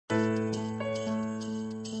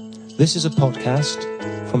This is a podcast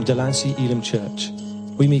from Delancey Elim Church.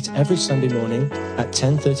 We meet every Sunday morning at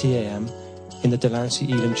 10:30 a.m. in the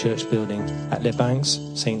Delancey Elim Church building at Les Banks,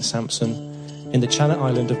 St. Sampson, in the Channel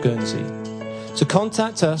Island of Guernsey. To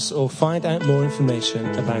contact us or find out more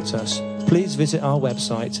information about us, please visit our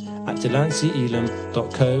website at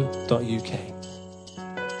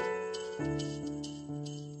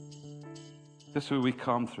delanceyelim.co.uk. This is where we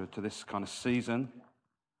come through to this kind of season.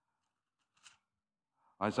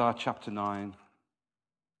 Isaiah chapter 9.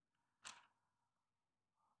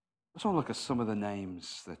 Let's have a look at some of the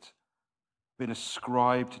names that have been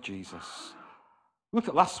ascribed to Jesus. We looked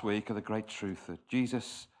at last week at the great truth that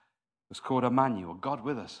Jesus was called Emmanuel, God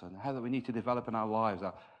with us, and how that we need to develop in our lives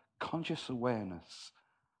our conscious awareness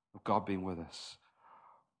of God being with us.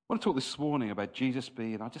 I want to talk this morning about Jesus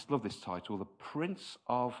being, I just love this title, the Prince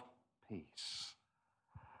of Peace.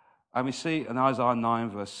 And we see in Isaiah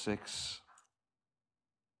 9 verse 6,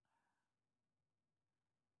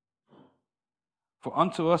 for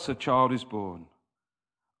unto us a child is born,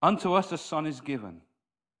 unto us a son is given,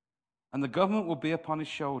 and the government will be upon his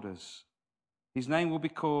shoulders. His name will be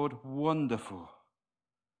called Wonderful,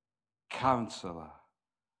 Counselor,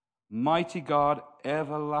 Mighty God,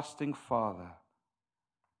 Everlasting Father.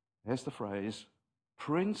 Here's the phrase,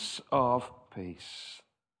 Prince of Peace.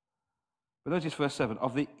 But notice verse 7,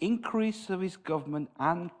 of the increase of his government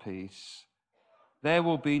and peace, there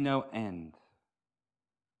will be no end.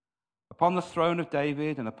 Upon the throne of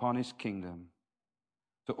David and upon his kingdom,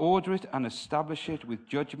 to order it and establish it with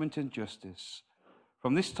judgment and justice,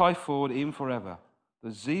 from this time forward, even forever.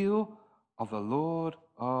 The zeal of the Lord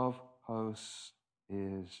of hosts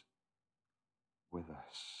is with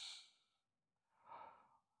us.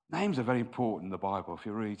 Names are very important in the Bible. If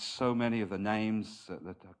you read so many of the names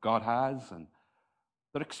that God has, and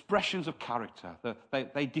they're expressions of character.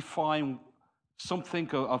 They define something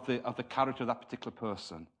of the character of that particular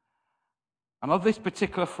person. And of this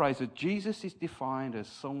particular phrase, that Jesus is defined as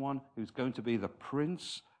someone who's going to be the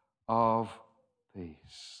Prince of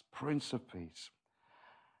Peace. Prince of Peace.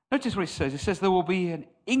 Notice what it says. It says there will be an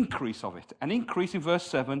increase of it. An increase in verse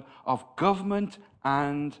 7 of government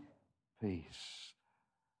and peace.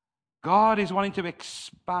 God is wanting to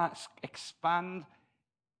expand,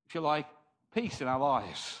 if you like, peace in our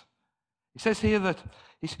lives. He says here that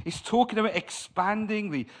he's talking about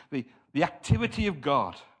expanding the activity of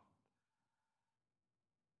God.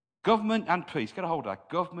 Government and peace. Get a hold of that.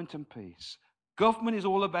 Government and peace. Government is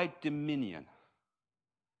all about dominion.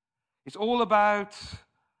 It's all about,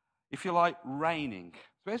 if you like, reigning.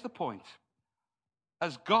 So here's the point.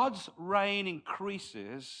 As God's reign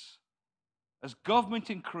increases, as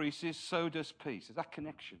government increases, so does peace. There's that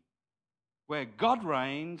connection. Where God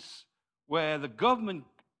reigns, where the government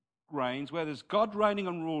reigns, where there's God reigning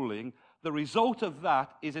and ruling, the result of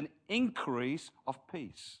that is an increase of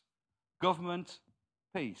peace. Government,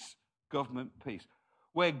 peace. Government, peace.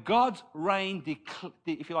 Where God's reign,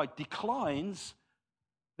 if you like, declines,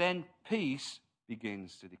 then peace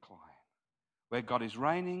begins to decline. Where God is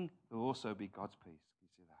reigning, there will also be God's peace. You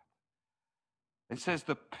see that? It says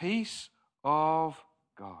the peace of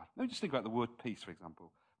God. Let me just think about the word peace, for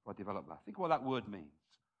example, before I develop that. Think what that word means.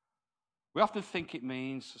 We often think it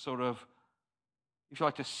means sort of, if you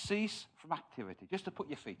like, to cease from activity, just to put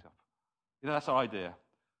your feet up. You know, that's our idea.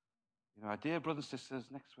 You know, our dear brothers and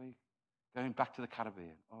sisters, next week, going back to the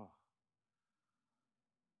Caribbean. Oh.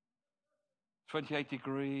 28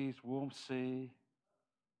 degrees, warm sea,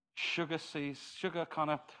 sugar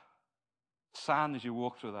kind of sand as you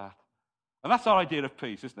walk through that. And that's our idea of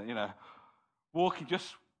peace, isn't it? You know, walking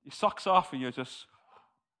just, your socks off and you're just,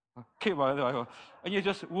 and you're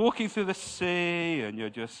just walking through the sea and you're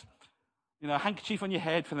just, you know, handkerchief on your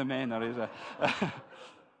head for the men, that is.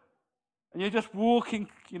 And you're just walking,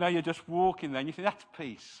 you know, you're just walking there and you think, that's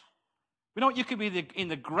peace. You know what? You could be in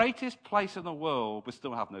the greatest place in the world but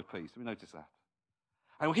still have no peace. Have you noticed that?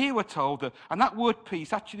 And here we're told that, and that word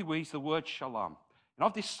peace actually means the word shalom. And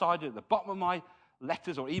I've decided at the bottom of my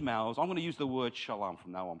letters or emails, I'm going to use the word shalom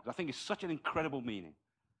from now on because I think it's such an incredible meaning.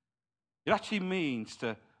 It actually means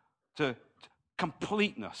to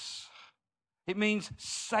completeness. It means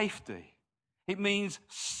safety. It means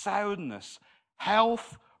soundness,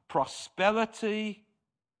 health, prosperity,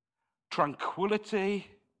 tranquility.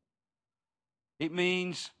 It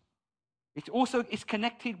means it's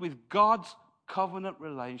connected with God's covenant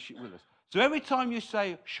relationship with us. So every time you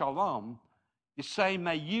say shalom, you're saying,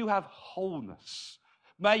 may you have wholeness.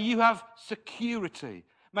 May you have security.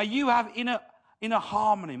 May you have inner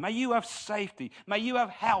harmony. May you have safety. May you have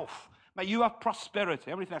health. May you have prosperity.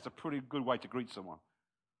 Everything that's a pretty good way to greet someone.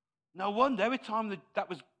 No wonder every time that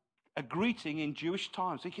was a greeting in Jewish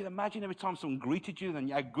times. So you can imagine every time someone greeted you, then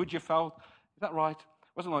how good you felt. Is that right?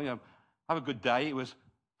 It wasn't like, have a good day. It was,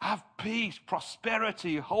 have peace,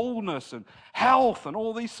 prosperity, wholeness, and health, and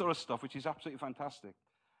all these sort of stuff, which is absolutely fantastic.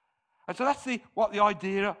 And so that's what the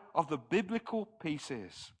idea of the biblical peace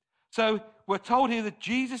is. So we're told here that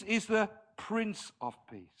Jesus is the Prince of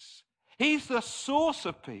Peace. He's the source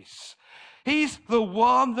of peace. He's the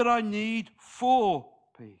one that I need for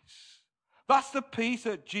peace. That's the peace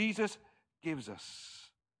that Jesus gives us.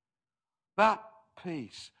 That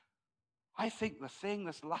peace. I think the thing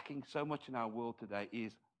that's lacking so much in our world today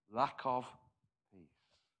is lack of peace.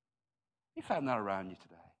 You found that around you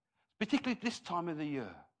today, particularly this time of the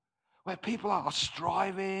year, where people are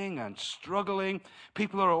striving and struggling.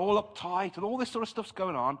 People are all uptight and all this sort of stuff's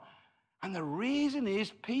going on. And the reason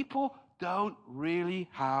is people don't really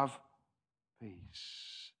have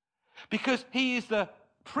peace. Because he is the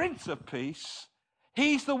Prince of Peace.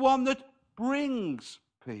 He's the one that brings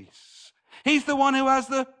peace. He's the one who has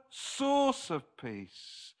the source of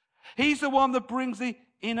peace. He's the one that brings the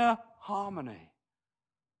inner harmony.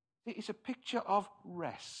 It's a picture of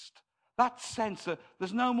rest. That sense that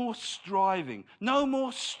there's no more striving, no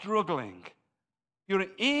more struggling. You're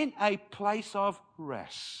in a place of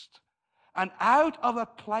rest. And out of a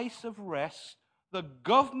place of rest, the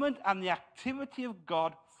government and the activity of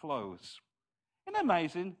God flows. Isn't it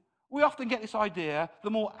amazing? We often get this idea,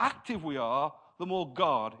 the more active we are, the more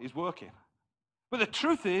God is working. But the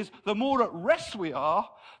truth is, the more at rest we are,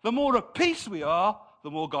 the more at peace we are,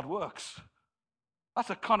 the more God works.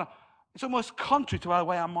 That's it's almost contrary to the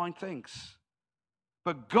way our mind thinks.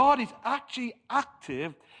 But God is actually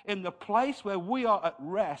active in the place where we are at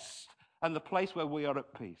rest and the place where we are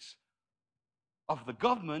at peace. Of the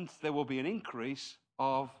government, there will be an increase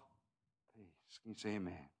of peace. Can you see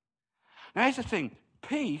amen? Now, here's the thing.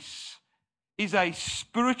 Peace is a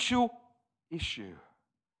spiritual issue.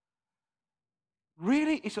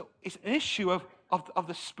 Really, it's an issue of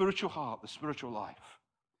the spiritual heart, the spiritual life.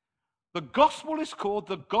 The gospel is called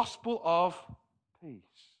the gospel of peace.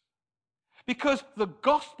 Because the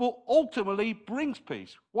gospel ultimately brings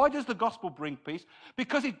peace. Why does the gospel bring peace?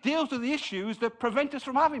 Because it deals with the issues that prevent us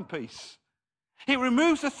from having peace. It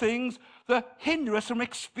removes the things that hinder us from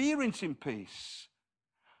experiencing peace.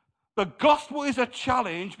 The gospel is a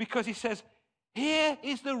challenge because it says, here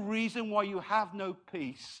is the reason why you have no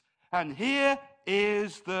peace, and here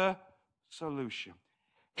is the solution.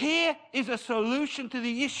 Here is a solution to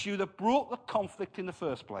the issue that brought the conflict in the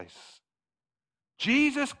first place.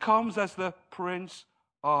 Jesus comes as the Prince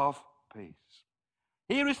of Peace.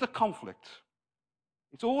 Here is the conflict.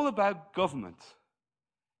 It's all about government.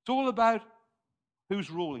 It's all about who's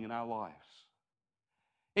ruling in our lives.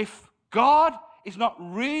 If God is not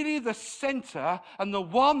really the center and the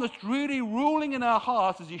one that's really ruling in our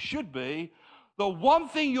hearts as he should be, the one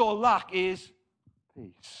thing you'll lack is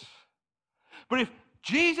peace. But if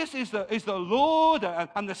Jesus is the Lord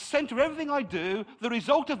and the center of everything I do, the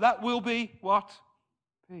result of that will be what?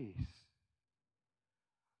 Peace.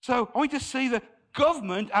 So I want you to see that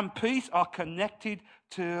government and peace are connected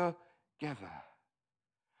together.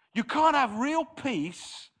 You can't have real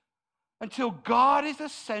peace until God is the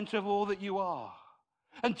center of all that you are.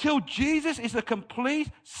 Until Jesus is the complete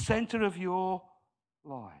center of your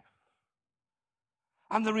life.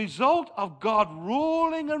 And the result of God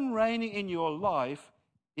ruling and reigning in your life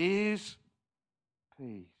is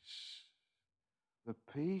peace. The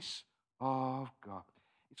peace of God.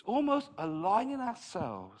 It's almost aligning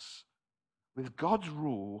ourselves with God's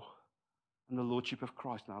rule and the lordship of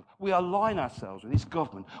Christ. Now, we align ourselves with his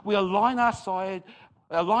government. We align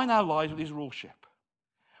our lives with his ruleship.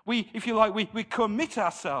 We commit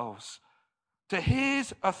ourselves to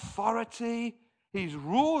his authority. He's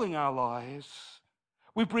ruling our lives.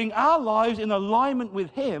 We bring our lives in alignment with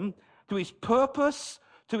him, to his purpose,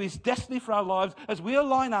 to his destiny for our lives. As we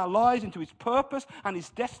align our lives into his purpose and his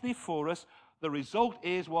destiny for us, the result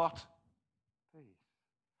is what? Peace.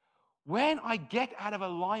 When I get out of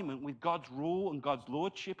alignment with God's rule and God's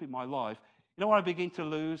lordship in my life, you know what I begin to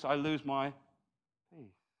lose? I lose my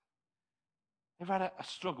peace. Ever had a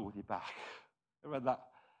struggle with your back? Ever had that?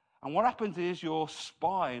 And what happens is your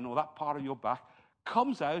spine, or that part of your back,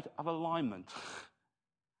 comes out of alignment.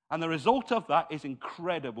 And the result of that is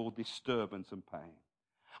incredible disturbance and pain.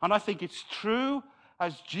 And I think it's true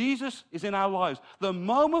as Jesus is in our lives. The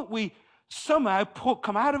moment we somehow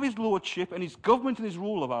come out of his lordship and his government and his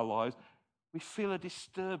rule of our lives, we feel a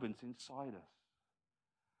disturbance inside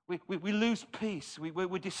us. We lose peace.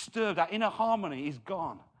 We're disturbed. Our inner harmony is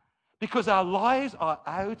gone because our lives are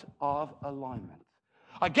out of alignment.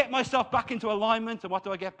 I get myself back into alignment, and what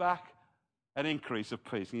do I get back? an increase of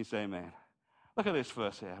peace. Can you say amen? Look at this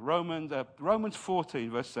verse here. Romans 14,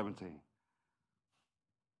 verse 17.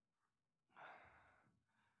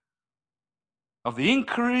 Of the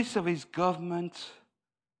increase of his government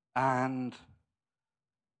and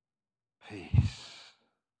peace.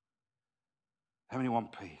 How many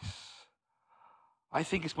want peace? I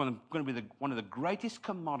think it's going to be one of the greatest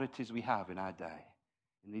commodities we have in our day,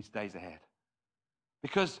 in these days ahead.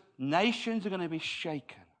 Because nations are going to be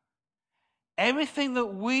shaken. Everything that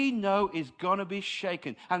we know is going to be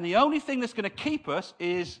shaken. And the only thing that's going to keep us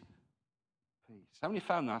is peace. How many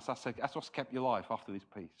found that? That's what's kept your life after this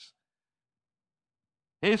peace.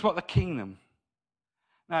 Here's what the kingdom.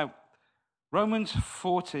 Now, Romans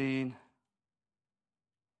 14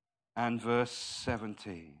 and verse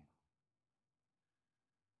 17.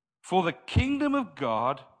 For the kingdom of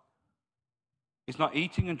God is not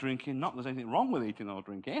eating and drinking. Not that there's anything wrong with eating or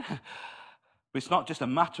drinking. But it's not just a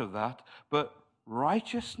matter of that. But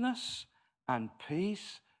righteousness and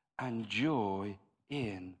peace and joy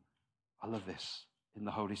in, I love this, in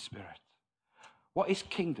the Holy Spirit. What is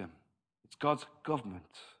kingdom? It's God's government.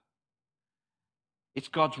 It's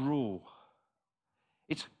God's rule.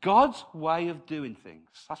 It's God's way of doing things.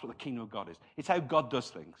 That's what the kingdom of God is. It's how God does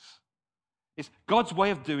things. It's God's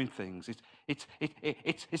way of doing things. It's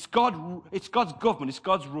God's government. It's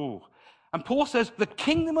God's rule. And Paul says the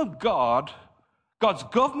kingdom of God, God's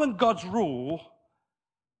government, God's rule,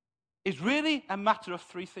 is really a matter of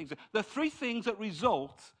three things. The three things that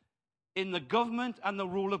result in the government and the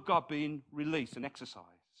rule of God being released and exercised.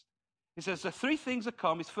 He says the three things that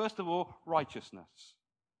come is, first of all, righteousness.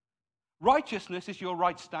 Righteousness is your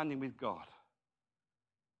right standing with God.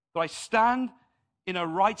 So I stand in a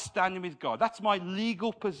right standing with God. That's my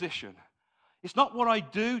legal position. It's not what I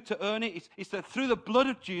do to earn it. It's that through the blood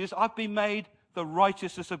of Jesus, I've been made the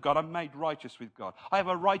righteousness of God. I'm made righteous with God. I have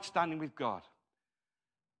a right standing with God.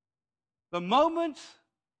 The moment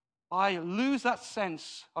I lose that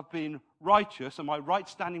sense of being righteous and my right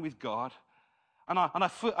standing with God, and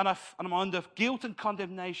I'm under guilt and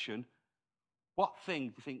condemnation, what thing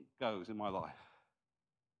do you think goes in my life?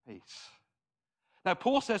 Peace. Now,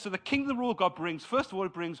 Paul says that the kingdom rule of God brings, first of all,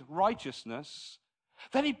 it brings righteousness.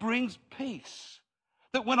 Then he brings peace.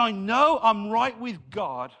 That when I know I'm right with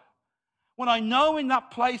God, when I know in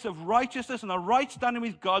that place of righteousness and a right standing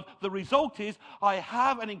with God, the result is I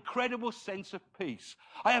have an incredible sense of peace.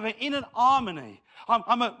 I have an inner harmony.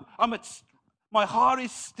 My heart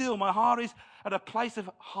is still. My heart is at a place of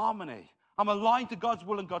harmony. I'm aligned to God's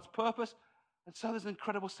will and God's purpose. And so there's an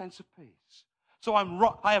incredible sense of peace. So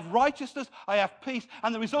I have righteousness, I have peace,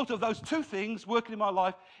 and the result of those two things working in my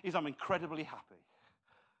life is I'm incredibly happy.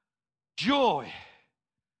 Joy.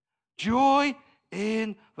 Joy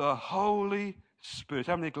in the Holy Spirit.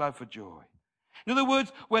 How many are glad for joy? In other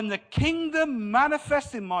words, when the kingdom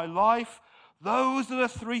manifests in my life, those are the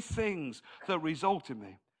three things that result in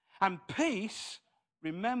me. And peace,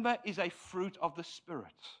 remember, is a fruit of the Spirit.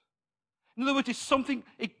 In other words, it's something,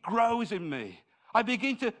 it grows in me. I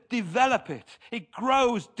begin to develop it. It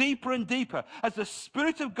grows deeper and deeper. As the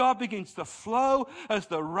Spirit of God begins to flow, as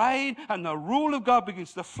the reign and the rule of God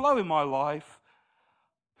begins to flow in my life,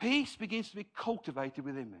 peace begins to be cultivated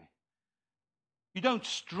within me. You don't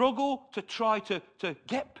struggle to try to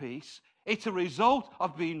get peace. It's a result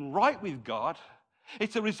of being right with God.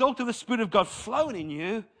 It's a result of the Spirit of God flowing in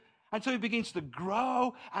you. And so it begins to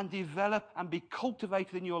grow and develop and be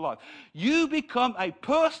cultivated in your life. You become a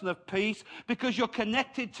person of peace because you're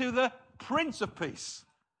connected to the Prince of Peace.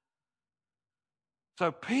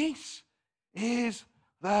 So peace is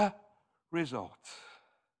the result.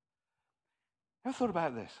 Ever thought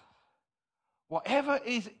about this? Whatever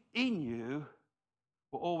is in you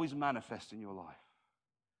will always manifest in your life.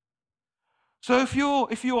 So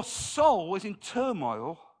if your soul is in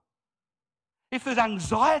turmoil, if there's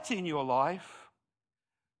anxiety in your life,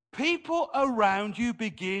 people around you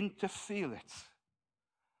begin to feel it.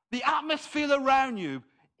 The atmosphere around you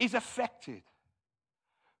is affected.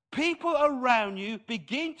 People around you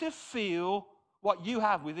begin to feel what you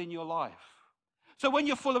have within your life. So when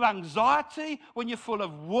you're full of anxiety, when you're full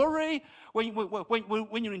of worry,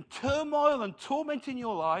 when you're in turmoil and torment in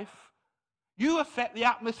your life, you affect the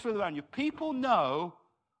atmosphere around you. People know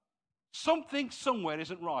something somewhere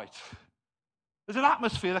isn't right. There's an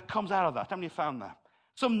atmosphere that comes out of that. How many have found that?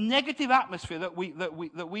 Some negative atmosphere that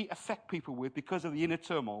we affect people with because of the inner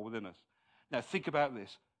turmoil within us. Now think about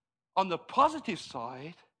this. On the positive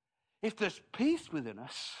side, if there's peace within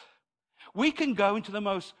us, we can go into the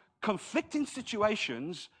most conflicting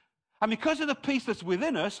situations, and because of the peace that's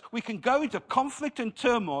within us, we can go into conflict and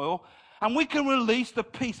turmoil, and we can release the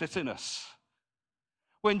peace that's in us.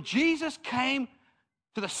 When Jesus came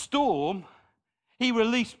to the storm, he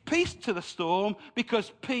released peace to the storm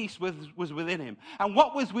because peace was within him. And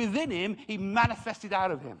what was within him, he manifested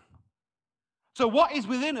out of him. So what is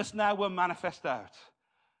within us now will manifest out.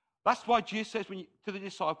 That's why Jesus says to the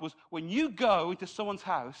disciples, when you go into someone's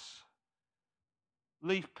house,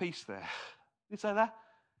 leave peace there. Did he say that?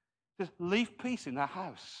 Just leave peace in that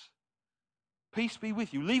house. Peace be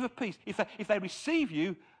with you. Leave a peace. If they receive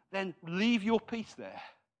you, then leave your peace there.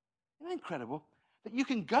 Isn't that incredible? That you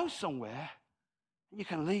can go somewhere and you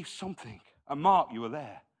can leave something. And Mark, you were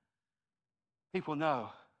there. People know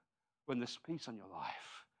when there's peace on your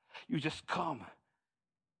life. You just come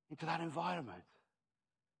into that environment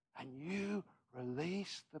and you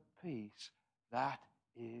release the peace that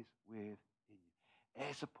is within you.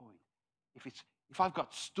 There's the point. If I've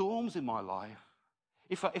got storms in my life,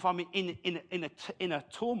 if I'm in a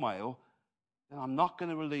turmoil, then I'm not going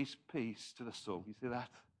to release peace to the storm. You see that?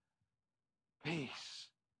 Peace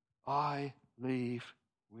I leave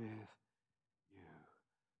with you.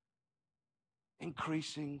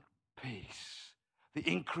 Increasing peace. The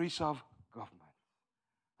increase of government.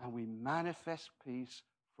 And we manifest peace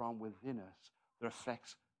from within us that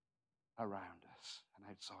affects around us and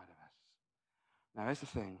outside of us. Now, here's the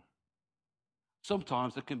thing.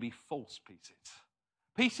 Sometimes there can be false peaces.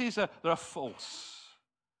 Peaces that are false.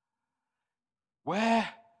 Where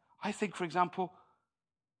I think, for example,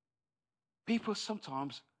 people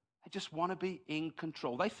sometimes they just want to be in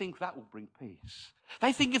control. They think that will bring peace.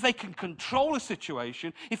 They think if they can control a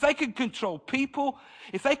situation, if they can control people,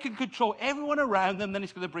 if they can control everyone around them, then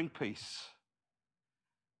it's going to bring peace.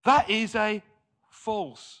 That is a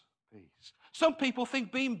false peace. Some people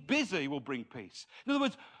think being busy will bring peace. In other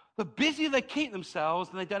words, the busier they keep themselves,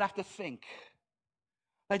 then they don't have to think.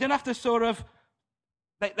 They don't have to sort of,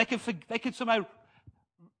 they can somehow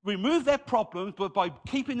remove their problems, but by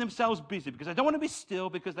keeping themselves busy, because they don't want to be still,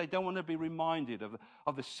 because they don't want to be reminded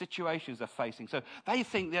of the situations they're facing. So they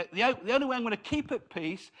think that the only way I'm going to keep at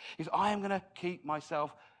peace is I am going to keep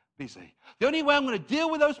myself busy. The only way I'm going to deal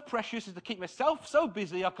with those pressures is to keep myself so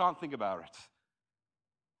busy I can't think about it.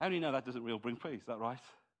 How do you know that doesn't really bring peace? Is that right?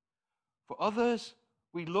 For others,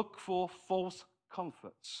 we look for false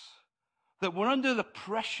comforts. That we're under the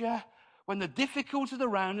pressure. When the difficulties are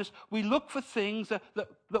around us, we look for things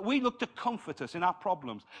that we look to comfort us in our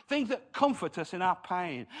problems, things that comfort us in our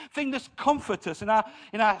pain, things that comfort us in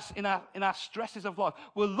our stresses of life.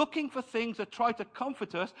 We're looking for things that try to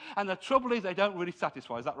comfort us, and the trouble is they don't really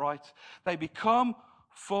satisfy. Is that right? They become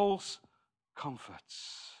false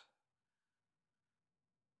comforts.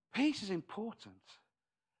 Peace is important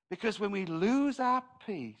because when we lose our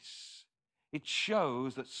peace, it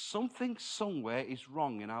shows that something somewhere is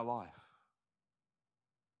wrong in our life.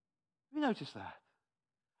 Have you noticed that?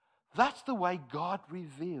 That's the way God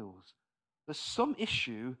reveals. There's some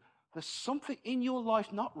issue, there's something in your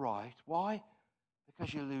life not right. Why?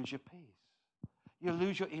 Because you lose your peace. You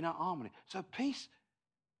lose your inner harmony. So peace,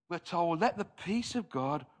 we're told, let the peace of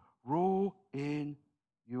God rule in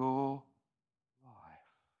your life.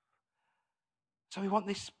 So we want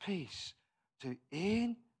this peace to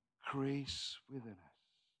increase within us.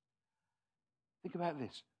 Think about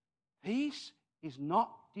this. Peace is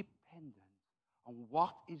not dependent on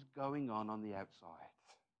what is going on the outside.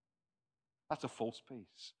 That's a false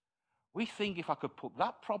peace. We think if I could put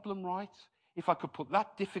that problem right, if I could put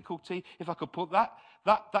that difficulty, if I could put that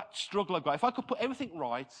struggle I've got, if I could put everything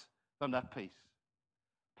right, then that peace.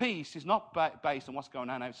 Peace is not based on what's going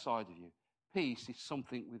on outside of you. Peace is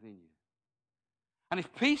something within you. And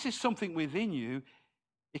if peace is something within you,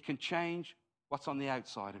 it can change what's on the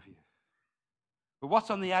outside of you. But what's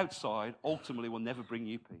on the outside ultimately will never bring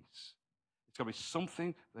you peace. It's got to be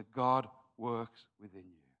something that God works within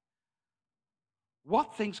you.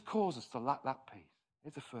 What things cause us to lack that peace?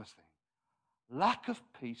 Here's the first thing. Lack of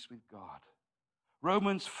peace with God.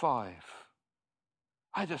 Romans 5.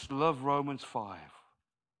 I just love Romans 5.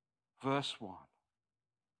 Verse 1.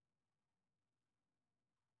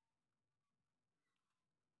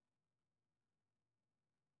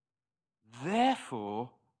 Therefore,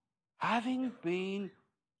 having been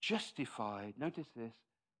justified, notice this,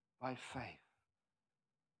 by faith.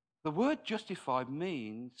 The word justified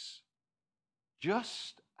means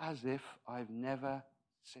just as if I've never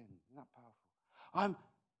sinned. Isn't that powerful?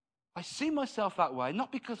 I see myself that way,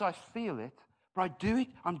 not because I feel it, but I do it.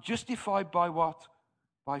 I'm justified by what?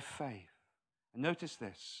 By faith. And notice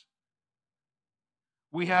this.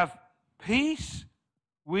 We have peace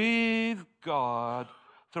with God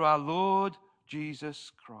through our Lord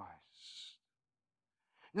Jesus Christ.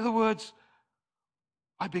 In other words,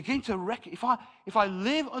 I begin to if I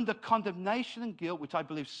live under condemnation and guilt, which I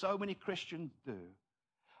believe so many Christians do,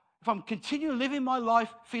 if I'm continuing living my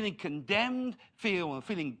life feeling condemned,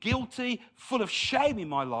 feeling guilty, full of shame in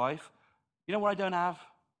my life, you know what I don't have?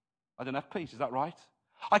 I don't have peace. Is that right?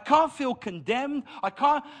 I can't feel condemned. I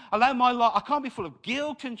can't allow my life, I can't be full of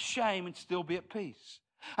guilt and shame and still be at peace.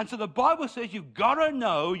 And so the Bible says you've got to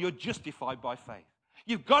know you're justified by faith.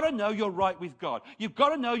 You've got to know you're right with God. You've got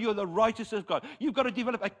to know you're the righteousness of God. You've got to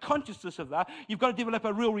develop a consciousness of that. You've got to develop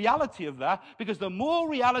a real reality of that, because the more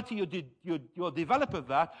reality you develop of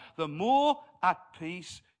that, the more at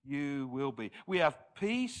peace you will be. We have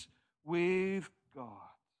peace with God.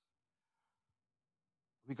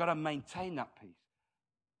 We've got to maintain that peace.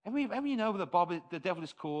 And you know the devil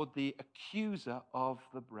is called the accuser of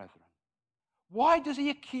the brethren. Why does he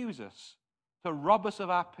accuse us? To rob us of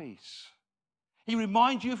our peace. He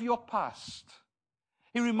reminds you of your past.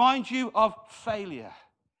 He reminds you of failure.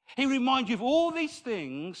 He reminds you of all these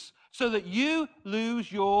things so that you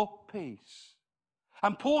lose your peace.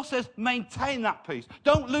 And Paul says, maintain that peace.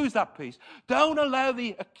 Don't lose that peace. Don't allow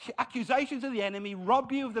the accusations of the enemy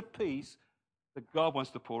rob you of the peace that God wants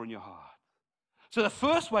to pour in your heart. So the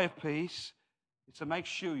first way of peace is to make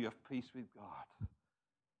sure you have peace with God.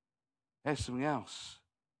 Here's something else.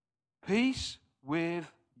 Peace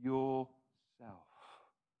with yourself.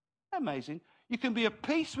 Amazing. You can be at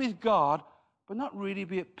peace with God, but not really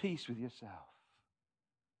be at peace with yourself.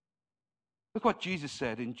 Look what Jesus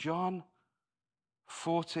said in John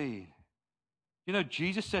 14. You know,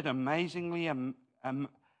 Jesus said amazingly, said an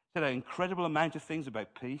incredible amount of things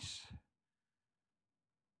about peace.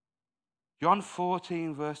 John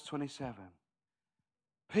 14, verse 27.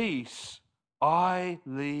 Peace I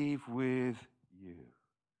leave with you.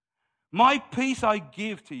 My peace I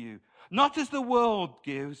give to you. Not as the world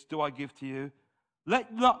gives, do I give to you.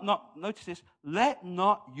 Notice this, let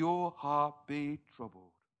not your heart be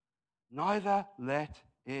troubled, neither let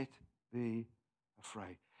it be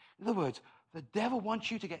afraid. In other words, the devil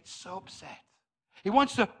wants you to get so upset. He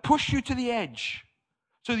wants to push you to the edge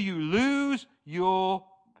so that you lose your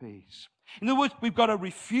peace. In other words, we've got to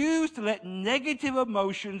refuse to let negative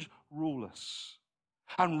emotions rule us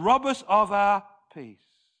and rob us of our peace.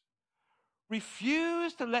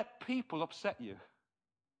 Refuse to let people upset you.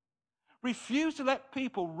 Refuse to let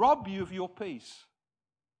people rob you of your peace.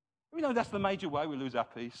 We know that's the major way we lose our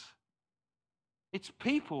peace. It's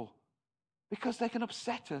people, because they can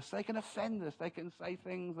upset us, they can offend us, they can say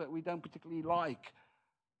things that we don't particularly like.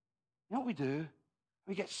 You know what we do?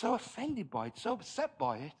 We get so offended by it, so upset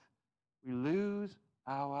by it, we lose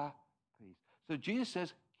our peace. So Jesus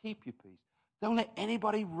says, keep your peace. Don't let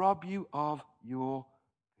anybody rob you of your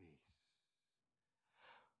peace.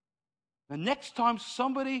 The next time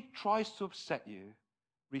somebody tries to upset you,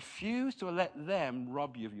 refuse to let them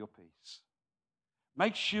rob you of your peace.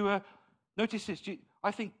 Make sure, notice this,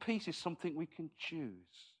 I think peace is something we can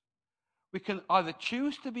choose. We can either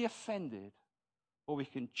choose to be offended, or we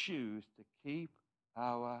can choose to keep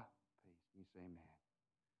our peace. You say amen.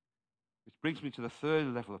 Which brings me to the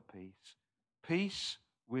third level of peace. Peace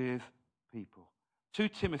with people. 2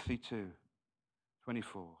 Timothy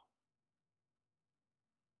 2:24.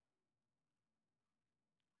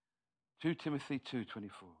 2 Timothy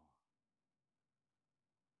 2:24.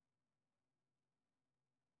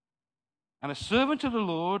 And a servant of the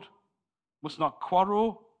Lord must not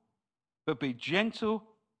quarrel, but be gentle,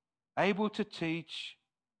 able to teach,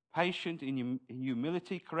 patient in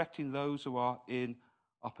humility, correcting those who are in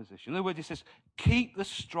opposition. In other words, it says, keep the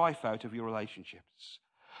strife out of your relationships.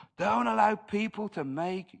 Don't allow people to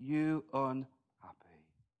make you unhappy.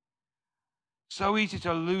 So easy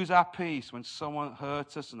to lose our peace when someone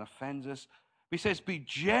hurts us and offends us. He says, be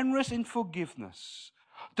generous in forgiveness.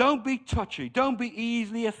 Don't be touchy. Don't be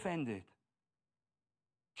easily offended.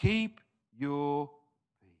 Keep your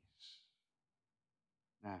peace.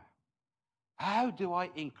 Now, how do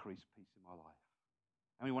I increase peace in my life?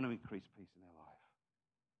 How many want to increase peace in their life?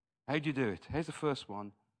 How do you do it? Here's the first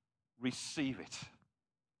one. Receive it.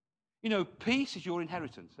 You know, peace is your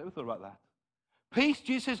inheritance. Ever thought about that? Peace,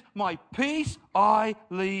 Jesus says, my peace I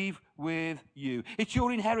leave with you. It's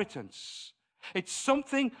your inheritance. It's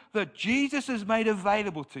something that Jesus has made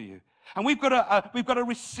available to you. And we've got to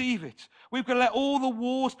receive it. We've got to let all the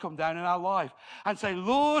walls come down in our life and say,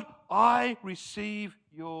 Lord, I receive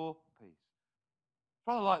your peace. It's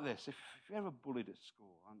rather like this. If you're ever bullied at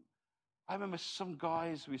school, I remember some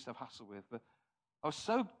guys we used to have hassle with, but I was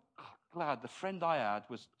so glad the friend I had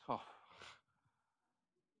was tough.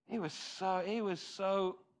 He was so,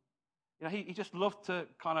 you know, he just loved to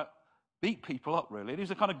kind of beat people up, really. He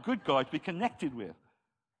was a kind of good guy to be connected with.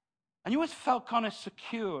 And you always felt kind of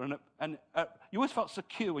secure, and you always felt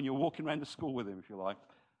secure when you were walking around the school with him, if you like.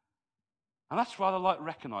 And that's rather like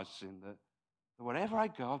recognizing that wherever I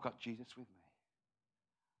go, I've got Jesus with me.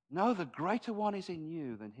 No, the greater one is in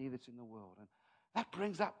you than he that's in the world. And that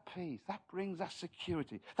brings that peace, that brings that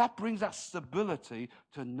security, that brings that stability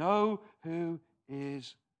to know who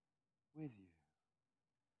is with you.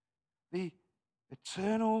 The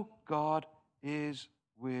eternal God is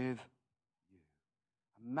with you.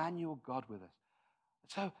 Emmanuel, God with us.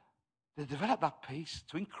 So to develop that peace,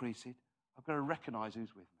 to increase it, I've got to recognize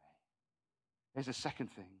who's with me. There's a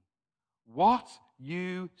second thing. What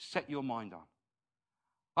you set your mind on.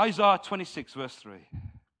 Isaiah 26, verse 3. If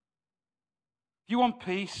you want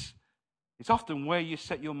peace, it's often where you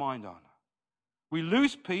set your mind on. We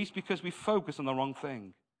lose peace because we focus on the wrong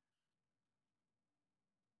thing.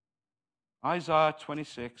 Isaiah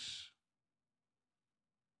 26.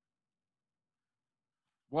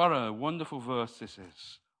 What a wonderful verse this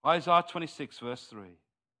is. Isaiah 26, verse 3.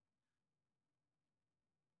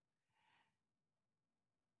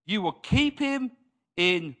 You will keep him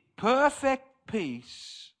in perfect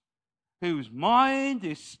peace, whose mind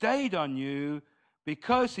is stayed on you,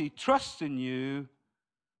 because he trusts in you.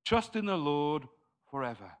 Trust in the Lord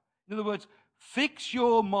forever. In other words, fix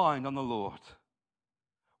your mind on the Lord.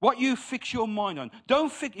 What you fix your mind on.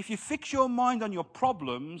 If you fix your mind on your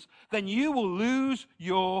problems, then you will lose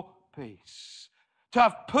your peace. To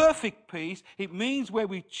have perfect peace, it means where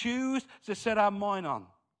we choose to set our mind on.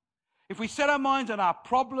 If we set our minds on our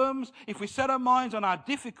problems, if we set our minds on our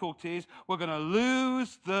difficulties, we're going to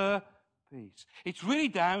lose the peace. It's really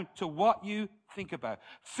down to what you think about.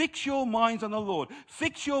 Fix your minds on the Lord.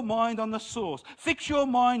 Fix your mind on the source. Fix your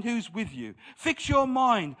mind who's with you. Fix your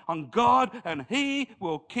mind on God, and he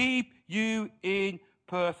will keep you in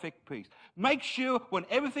perfect peace. Make sure when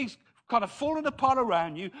everything's kind of falling apart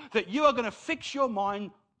around you that you are going to fix your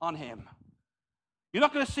mind on him. You're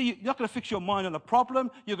not going to fix your mind on the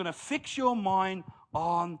problem. You're going to fix your mind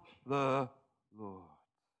on the Lord.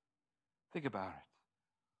 Think about it.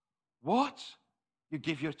 What you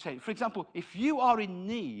give your attention. For example, if you are in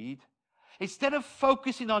need, instead of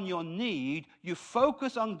focusing on your need, you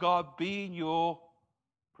focus on God being your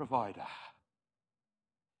provider.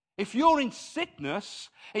 If you're in sickness,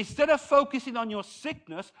 instead of focusing on your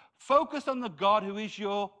sickness, focus on the God who is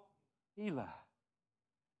your healer.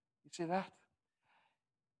 You see that?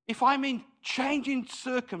 If I'm in changing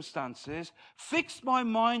circumstances, fix my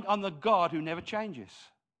mind on the God who never changes.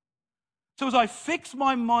 So as I fix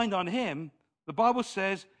my mind on him, the Bible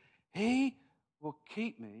says, he will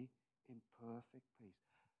keep me in perfect peace.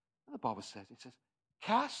 And the Bible says, it says,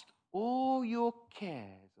 cast all your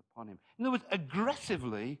cares upon him. In other words,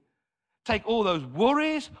 aggressively take all those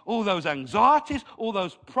worries, all those anxieties, all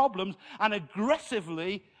those problems, and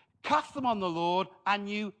aggressively cast them on the Lord, and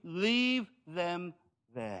you leave them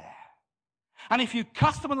there. And if you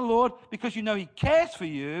cast them on the Lord because you know he cares for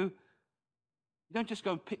you, you don't just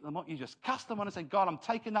go and pick them up. You just cast them on and say, God, I'm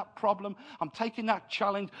taking that problem, I'm taking that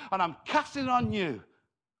challenge, and I'm casting it on you.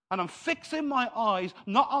 And I'm fixing my eyes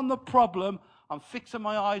not on the problem, I'm fixing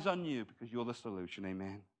my eyes on you because you're the solution.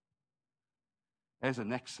 Amen. There's the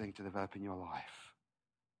next thing to develop in your life.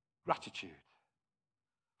 Gratitude.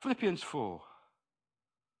 Philippians 4.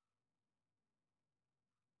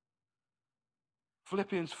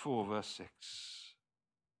 Philippians 4, verse 6.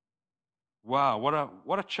 Wow,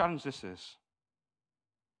 what a challenge this is.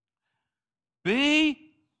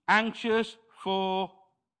 Be anxious for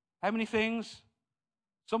how many things?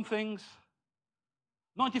 Some things.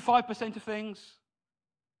 95% of things.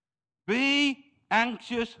 Be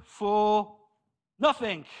anxious for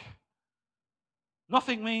nothing.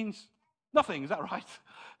 Nothing means nothing, is that right?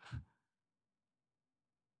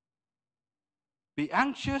 Be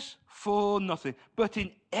anxious for nothing, but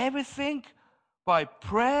in everything by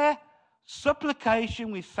prayer,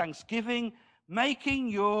 supplication with thanksgiving, making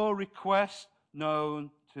your request known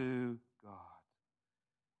to God.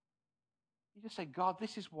 You just say, God,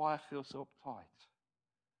 this is why I feel so uptight.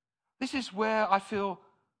 This is where I feel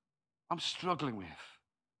I'm struggling with.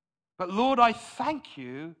 But Lord, I thank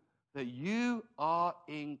you that you are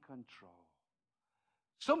in control.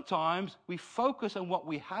 Sometimes we focus on what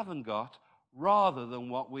we haven't got rather than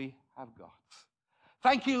what we have got.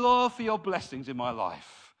 Thank you, Lord, for your blessings in my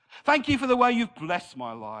life. Thank you for the way you've blessed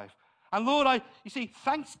my life. And Lord, you see,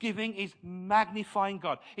 thanksgiving is magnifying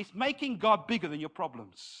God. It's making God bigger than your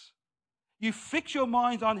problems. You fix your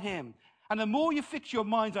minds on him. And the more you fix your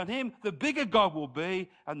minds on him, the bigger God will be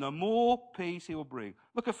and the more peace he will bring.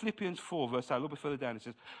 Look at Philippians 4, verse 8, a little bit further down. It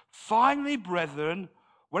says, finally, brethren,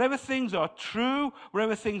 Wherever things are true,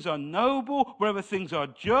 wherever things are noble, wherever things are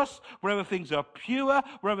just, wherever things are pure,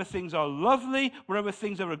 wherever things are lovely, wherever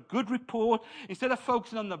things are a good report, instead of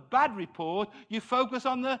focusing on the bad report, you focus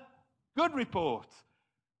on the good report.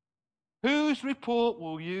 Whose report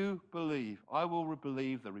will you believe? I will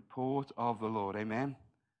believe the report of the Lord. Amen.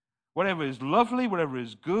 Whatever is lovely, whatever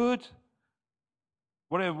is good,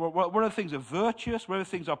 whatever things are virtuous, whatever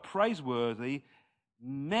things are praiseworthy,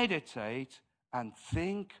 meditate and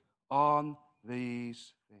think on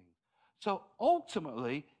these things. So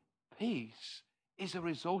ultimately, peace is a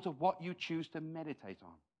result of what you choose to meditate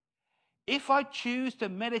on. If I choose to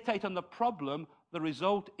meditate on the problem, the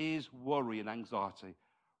result is worry and anxiety.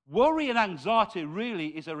 Worry and anxiety really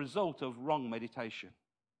is a result of wrong meditation.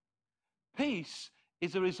 Peace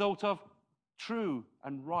is a result of true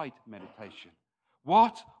and right meditation.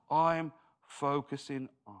 What I'm focusing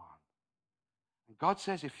on. And God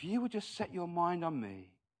says, if you would just set your mind on me,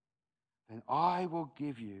 then I will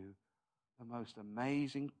give you the most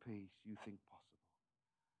amazing peace you think possible.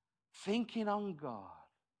 Thinking on God,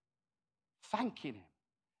 thanking Him,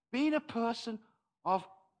 being a person of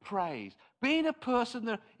praise, being a person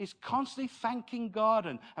that is constantly thanking God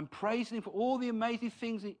and praising Him for all the amazing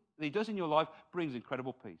things that He does in your life brings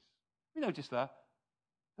incredible peace. You notice that?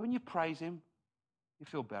 When you praise Him, you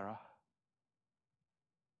feel better.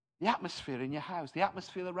 The atmosphere in your house, the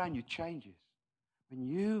atmosphere around you changes when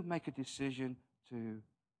you make a decision to praise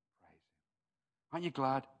Him. Aren't you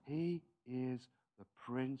glad? He is the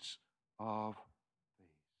Prince of Peace.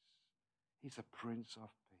 He's the Prince of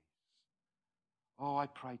Peace. Oh, I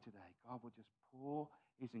pray today, God will just pour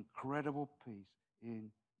His incredible peace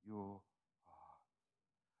in your heart.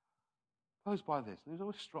 Close by this. It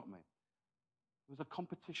always struck me. There was a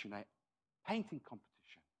competition, a painting competition.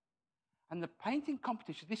 And the painting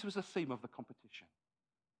competition, this was the theme of the competition.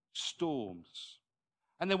 Storms.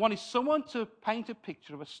 And they wanted someone to paint a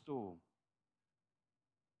picture of a storm.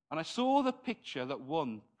 And I saw the picture that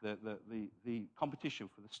won the competition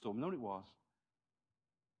for the storm. You know what it was?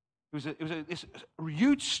 It was this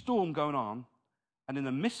huge storm going on, and in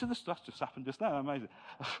the midst of the stuff, just happened just now, amazing.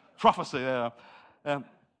 Prophecy there. And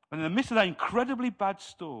in the midst of that incredibly bad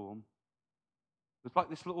storm, there's like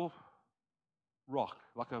this little rock,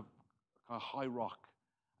 like a high rock.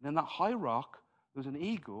 And in that high rock, there was an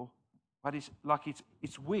eagle, but it's like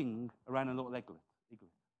its wing around a little eaglet.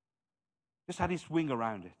 Just had its wing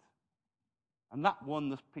around it. And that won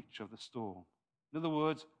the picture of the storm. In other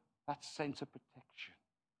words, that sense of protection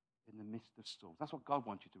in the midst of storms. That's what God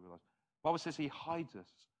wants you to realize. The Bible says He hides us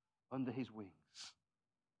under His wings.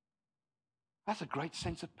 That's a great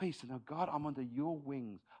sense of peace to know, God, I'm under your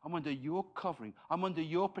wings. I'm under your covering. I'm under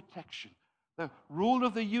your protection. The rule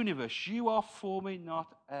of the universe, you are for me,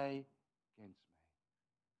 not against me.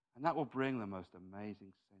 And that will bring the most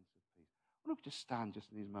amazing sense of peace. I wonder if we just stand just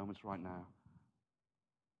in these moments right now.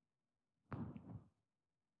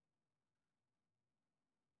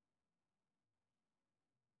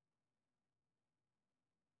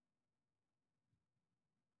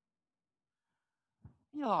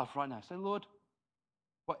 In your life right now, say, Lord,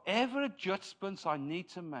 whatever adjustments I need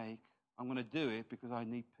to make, I'm going to do it because I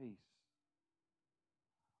need peace.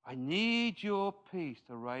 I need your peace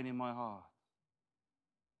to reign in my heart.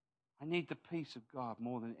 I need the peace of God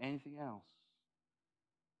more than anything else.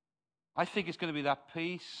 I think it's going to be that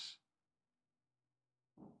peace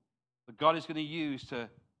that God is going to use to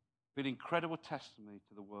be an incredible testimony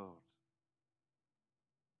to the world.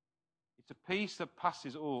 It's a peace that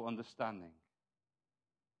passes all understanding,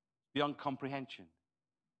 beyond comprehension.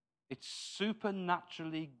 It's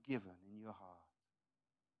supernaturally given in your heart.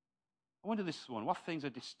 I wonder this one, what things are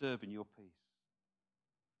disturbing your peace?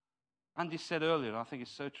 Andy said earlier, and I think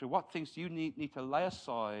it's so true, what things do you need to lay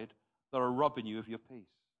aside that are robbing you of your peace?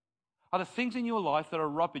 Are there things in your life that are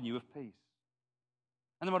robbing you of peace?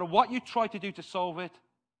 And no matter what you try to do to solve it,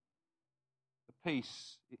 the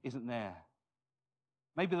peace isn't there.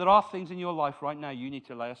 Maybe there are things in your life right now you need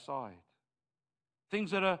to lay aside.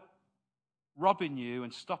 Things that are robbing you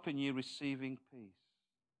and stopping you receiving peace.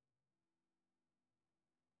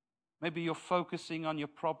 Maybe you're focusing on your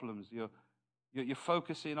problems. You're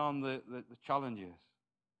focusing on the challenges.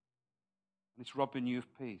 And it's robbing you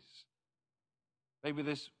of peace. Maybe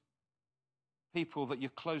there's people that you're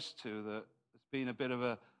close to that there's been a bit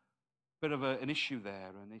of an issue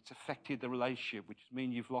there, and it's affected the relationship, which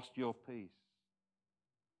means you've lost your peace.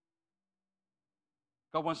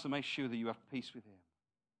 God wants to make sure that you have peace with Him.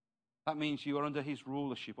 That means you are under His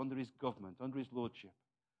rulership, under His government, under His lordship.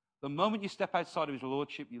 The moment you step outside of His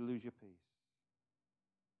lordship, you lose your peace.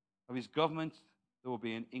 Of His government, there will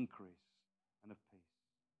be an increase and of peace.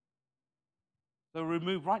 So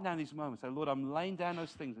remove right now in these moments. Say, Lord, I'm laying down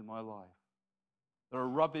those things in my life that are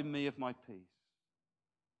robbing me of my peace.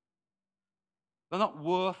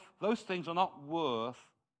 Those things are not worth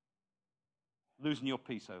losing your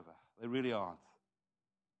peace over. They really aren't.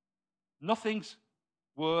 Nothing's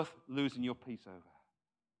worth losing your peace over.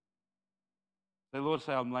 The Lord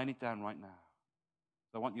say, I'm laying it down right now.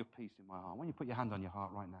 I want your peace in my heart. I want you to put your hand on your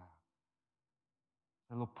heart right now.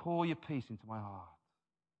 Say, Lord, pour your peace into my heart.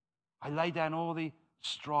 I lay down all the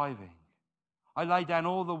striving. I lay down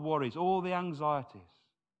all the worries, all the anxieties.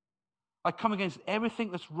 I come against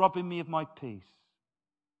everything that's robbing me of my peace.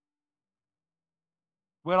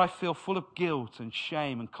 Where I feel full of guilt and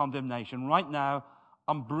shame and condemnation. Right now,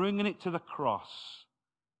 I'm bringing it to the cross.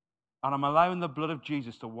 And I'm allowing the blood of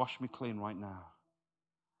Jesus to wash me clean right now.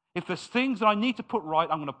 If there's things that I need to put right,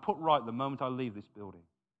 I'm going to put right the moment I leave this building.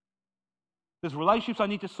 There's relationships I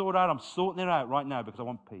need to sort out, I'm sorting it out right now because I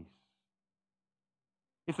want peace.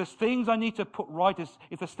 If there's things I need to put right,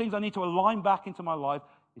 if there's things I need to align back into my life,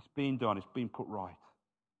 it's being done, it's being put right.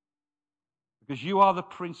 Because you are the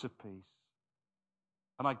Prince of Peace.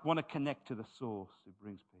 And I want to connect to the source who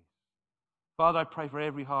brings peace. Father, I pray for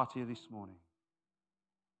every heart here this morning.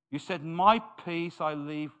 You said, my peace I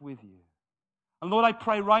leave with you. And Lord, I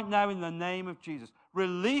pray right now in the name of Jesus,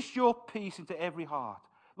 release your peace into every heart.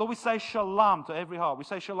 Lord, we say shalom to every heart. We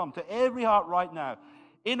say shalom to every heart right now.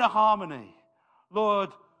 Inner harmony. Lord,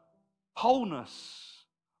 wholeness,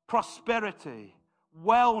 prosperity,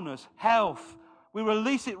 wellness, health. We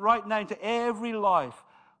release it right now into every life.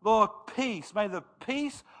 Lord, peace. May the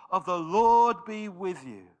peace of the Lord be with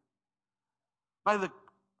you. May the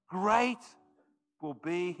great will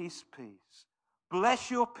be his peace. Bless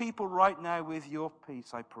your people right now with your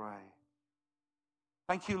peace, I pray.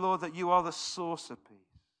 Thank you, Lord, that you are the source of peace.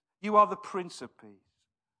 You are the Prince of Peace.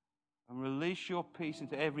 And release your peace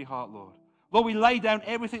into every heart, Lord. Lord, we lay down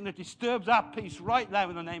everything that disturbs our peace right now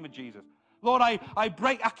in the name of Jesus. Lord, I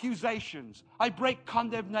break accusations. I break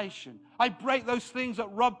condemnation. I break those things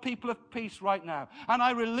that rob people of peace right now. And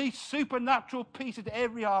I release supernatural peace into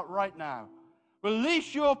every heart right now.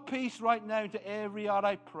 Release your peace right now into every heart,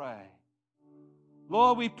 I pray.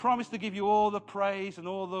 Lord, we promise to give you all the praise and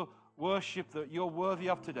all the worship that you're worthy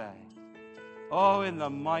of today. Oh, in the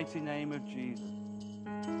mighty name of Jesus.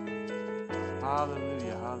 Hallelujah,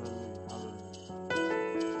 hallelujah, hallelujah.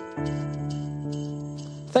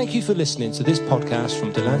 Thank you for listening to this podcast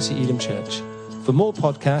from Delancey Elim Church. For more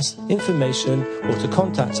podcasts, information, or to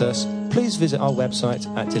contact us, please visit our website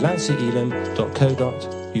at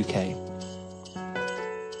delanceyelim.co.uk.